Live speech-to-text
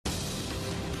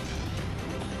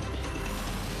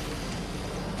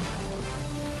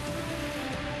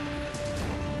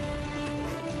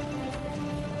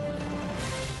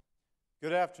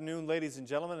Good afternoon, ladies and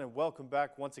gentlemen, and welcome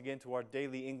back once again to our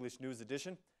daily English news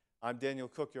edition. I'm Daniel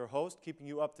Cook, your host, keeping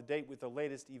you up to date with the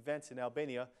latest events in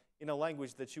Albania in a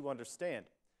language that you understand.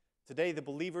 Today, the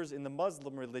believers in the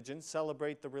Muslim religion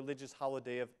celebrate the religious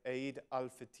holiday of Eid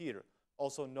al-FITR,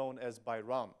 also known as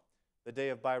Bayram. The day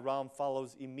of Bayram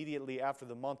follows immediately after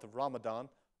the month of Ramadan,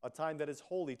 a time that is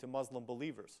holy to Muslim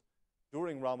believers.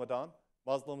 During Ramadan,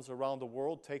 Muslims around the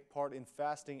world take part in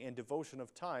fasting and devotion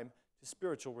of time to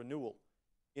spiritual renewal.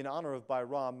 In honor of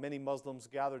Bayram, many Muslims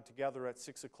gathered together at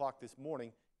 6 o'clock this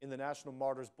morning in the National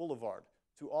Martyrs Boulevard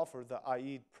to offer the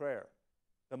Eid prayer.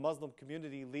 The Muslim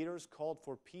community leaders called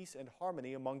for peace and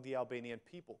harmony among the Albanian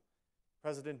people.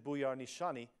 President Bujar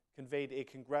Nishani conveyed a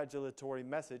congratulatory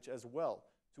message as well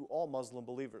to all Muslim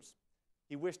believers.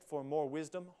 He wished for more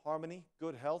wisdom, harmony,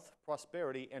 good health,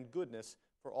 prosperity, and goodness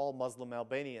for all Muslim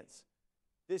Albanians.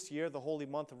 This year, the holy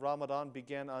month of Ramadan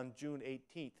began on June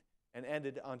 18th and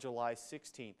ended on July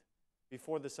 16th.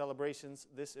 Before the celebrations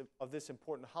of this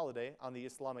important holiday on the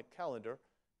Islamic calendar,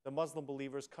 the Muslim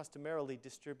believers customarily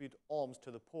distribute alms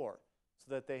to the poor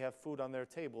so that they have food on their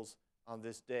tables on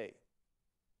this day.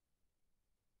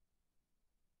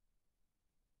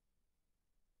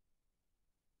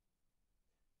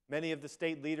 Many of the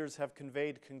state leaders have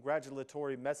conveyed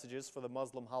congratulatory messages for the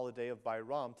Muslim holiday of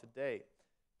Bayram today.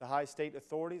 The high state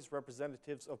authorities,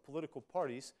 representatives of political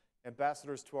parties,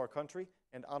 ambassadors to our country,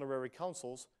 and honorary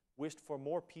consuls wished for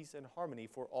more peace and harmony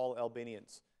for all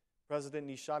Albanians. President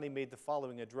Nishani made the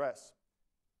following address.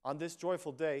 On this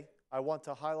joyful day, I want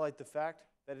to highlight the fact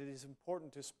that it is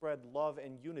important to spread love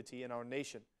and unity in our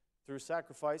nation through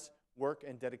sacrifice, work,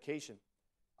 and dedication.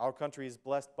 Our country is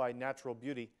blessed by natural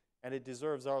beauty, and it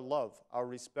deserves our love, our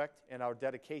respect, and our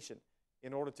dedication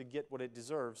in order to get what it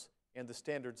deserves and the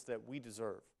standards that we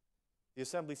deserve. The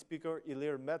Assembly Speaker,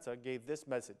 Ilir Meta, gave this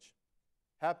message.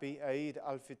 Happy Eid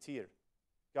al-Fitr.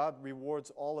 God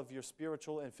rewards all of your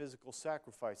spiritual and physical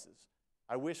sacrifices.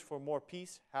 I wish for more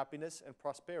peace, happiness, and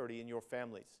prosperity in your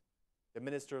families. The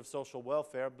Minister of Social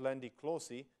Welfare, Blendi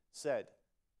Klosi, said,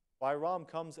 Bayram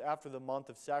comes after the month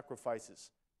of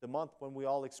sacrifices, the month when we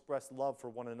all express love for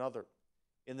one another.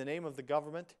 In the name of the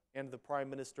government and the Prime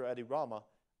Minister Edi Rama,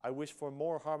 I wish for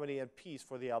more harmony and peace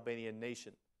for the Albanian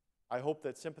nation. I hope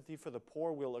that sympathy for the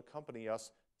poor will accompany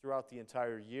us throughout the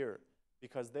entire year,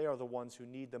 because they are the ones who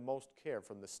need the most care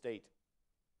from the state.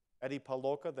 Edi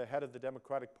Paloka, the head of the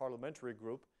Democratic Parliamentary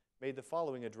Group, made the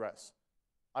following address.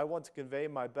 I want to convey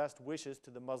my best wishes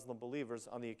to the Muslim believers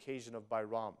on the occasion of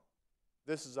Bayram.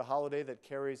 This is a holiday that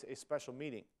carries a special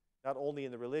meaning, not only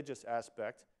in the religious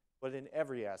aspect, but in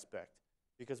every aspect,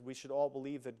 because we should all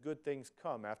believe that good things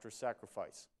come after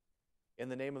sacrifice. In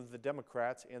the name of the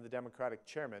Democrats and the Democratic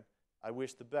chairman, I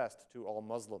wish the best to all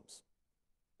Muslims.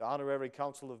 The Honorary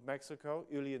Consul of Mexico,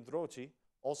 Julian Droci,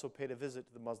 also paid a visit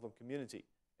to the Muslim community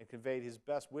and conveyed his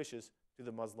best wishes to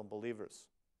the Muslim believers.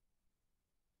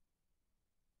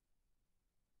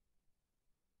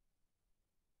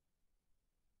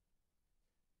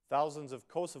 Thousands of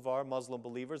Kosovar Muslim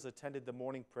believers attended the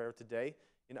morning prayer today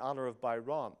in honor of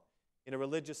Bayram. In a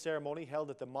religious ceremony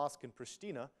held at the mosque in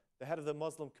Pristina, the head of the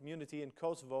Muslim community in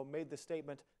Kosovo made the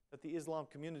statement that the Islam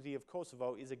community of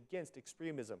Kosovo is against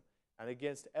extremism and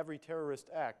against every terrorist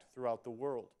act throughout the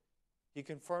world. He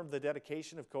confirmed the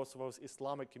dedication of Kosovo's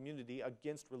Islamic community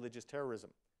against religious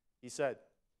terrorism. He said,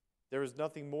 there is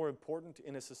nothing more important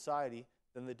in a society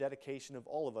than the dedication of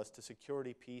all of us to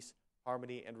security, peace,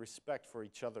 harmony, and respect for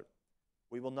each other.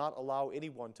 We will not allow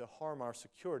anyone to harm our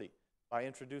security by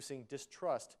introducing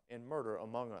distrust and murder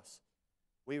among us.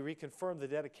 We reconfirm the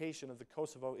dedication of the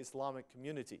Kosovo Islamic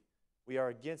community. We are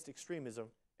against extremism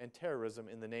and terrorism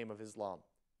in the name of Islam,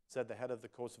 said the head of the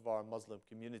Kosovar Muslim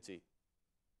community.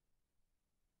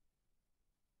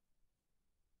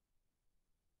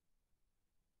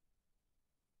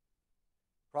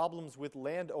 Problems with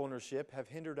land ownership have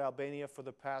hindered Albania for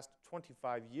the past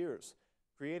 25 years,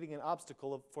 creating an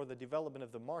obstacle for the development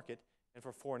of the market and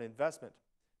for foreign investment.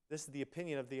 This is the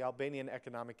opinion of the Albanian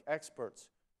economic experts,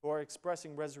 who are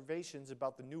expressing reservations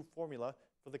about the new formula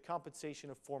for the compensation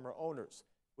of former owners,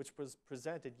 which was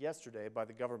presented yesterday by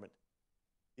the government.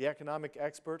 The economic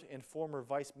expert and former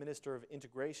Vice Minister of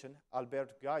Integration,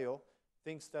 Albert Gajo,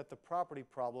 thinks that the property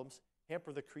problems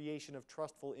hamper the creation of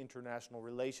trustful international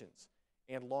relations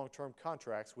and long-term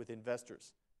contracts with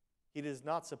investors. He does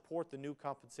not support the new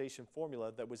compensation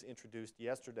formula that was introduced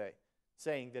yesterday,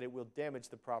 saying that it will damage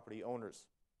the property owners.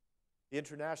 The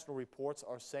international reports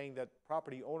are saying that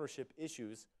property ownership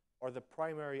issues are the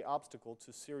primary obstacle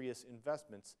to serious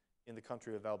investments in the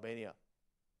country of Albania.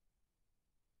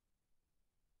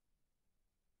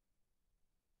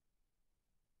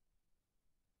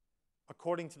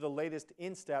 According to the latest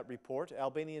Instat report,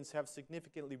 Albanians have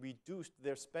significantly reduced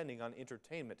their spending on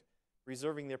entertainment,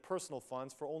 reserving their personal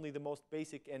funds for only the most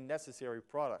basic and necessary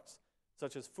products,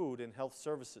 such as food and health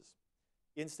services.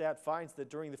 Instat finds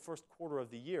that during the first quarter of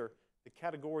the year, the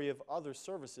category of other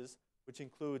services, which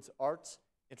includes arts,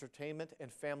 entertainment,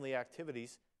 and family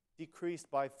activities,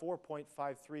 decreased by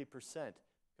 4.53%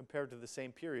 compared to the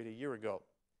same period a year ago.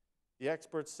 The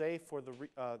experts say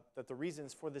that the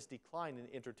reasons for this decline in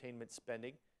entertainment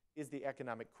spending is the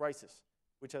economic crisis,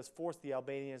 which has forced the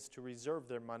Albanians to reserve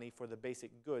their money for the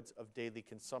basic goods of daily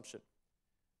consumption.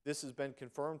 This has been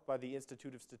confirmed by the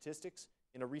Institute of Statistics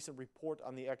in a recent report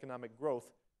on the economic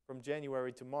growth from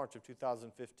January to March of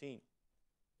 2015.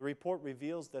 The report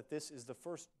reveals that this is the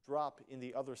first drop in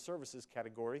the other services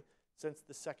category since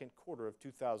the second quarter of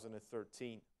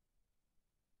 2013.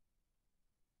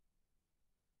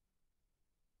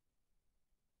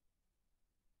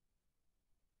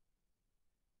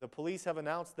 The police have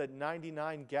announced that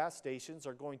 99 gas stations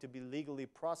are going to be legally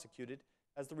prosecuted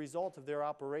as the result of their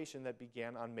operation that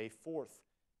began on May 4th.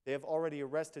 They have already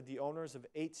arrested the owners of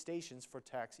 8 stations for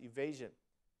tax evasion.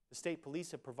 The state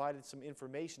police have provided some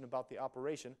information about the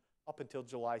operation up until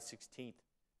July 16th.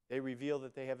 They reveal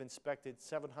that they have inspected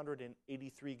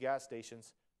 783 gas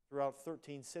stations throughout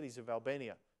 13 cities of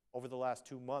Albania over the last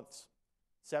 2 months.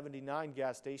 79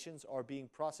 gas stations are being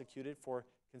prosecuted for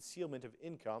concealment of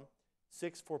income,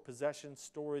 6 for possession,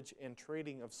 storage, and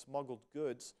trading of smuggled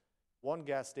goods, 1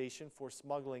 gas station for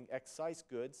smuggling excise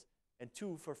goods, and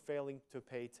 2 for failing to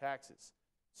pay taxes.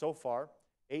 So far,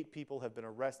 8 people have been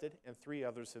arrested and 3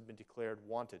 others have been declared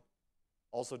wanted.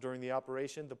 Also during the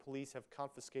operation, the police have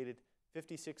confiscated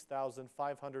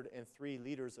 56,503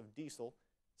 liters of diesel,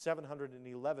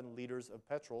 711 liters of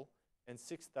petrol, and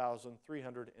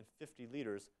 6,350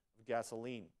 liters of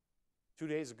gasoline. 2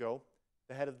 days ago,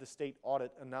 the head of the state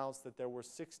audit announced that there were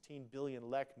 16 billion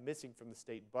lek missing from the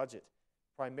state budget,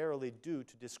 primarily due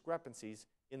to discrepancies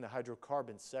in the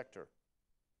hydrocarbon sector.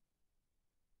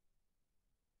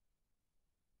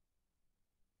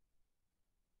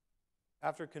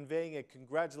 After conveying a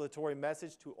congratulatory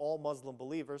message to all Muslim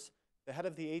believers, the head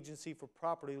of the Agency for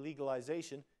Property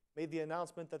Legalization made the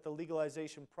announcement that the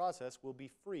legalization process will be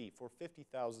free for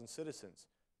 50,000 citizens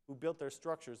who built their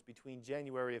structures between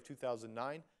January of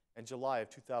 2009 and July of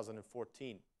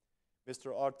 2014.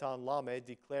 Mr. Artan Lame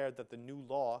declared that the new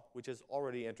law, which has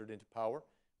already entered into power,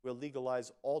 will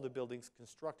legalize all the buildings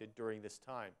constructed during this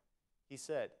time. He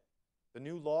said, "The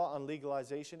new law on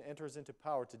legalization enters into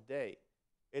power today.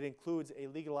 It includes a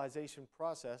legalization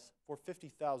process for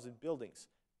 50,000 buildings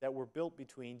that were built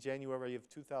between January of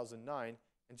 2009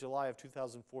 and July of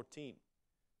 2014.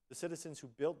 The citizens who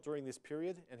built during this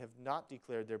period and have not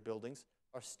declared their buildings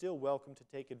are still welcome to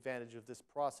take advantage of this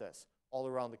process all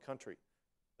around the country.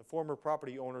 The former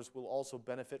property owners will also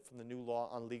benefit from the new law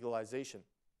on legalization.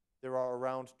 There are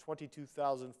around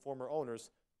 22,000 former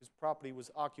owners whose property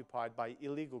was occupied by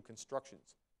illegal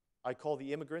constructions. I call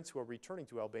the immigrants who are returning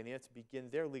to Albania to begin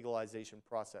their legalization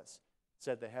process,"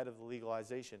 said the head of the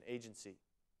legalization agency.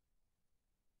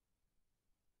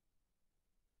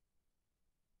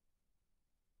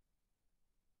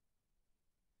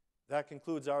 That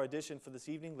concludes our edition for this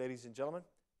evening, ladies and gentlemen.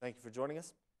 Thank you for joining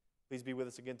us. Please be with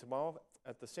us again tomorrow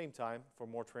at the same time for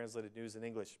more translated news in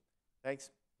English. Thanks,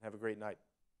 and have a great night.